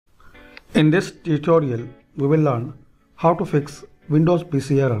In this tutorial, we will learn how to fix Windows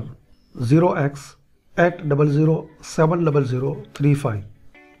PC error 0x80070035.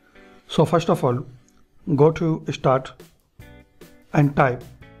 So first of all, go to Start and type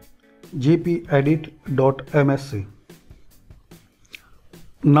gpedit.msc.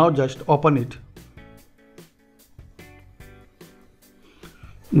 Now just open it.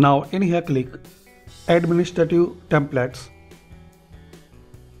 Now in here click Administrative Templates.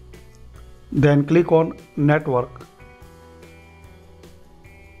 Then click on Network.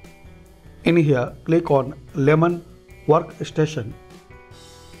 In here click on Lemon Workstation.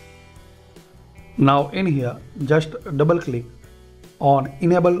 Now in here just double click on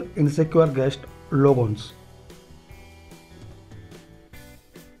Enable Insecure Guest Logons.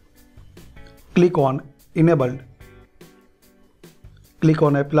 Click on Enabled. Click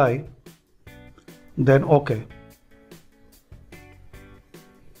on Apply. Then OK.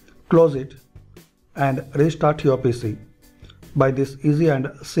 Close it and restart your PC. By this easy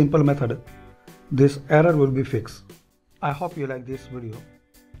and simple method, this error will be fixed. I hope you like this video.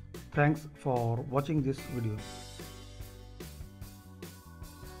 Thanks for watching this video.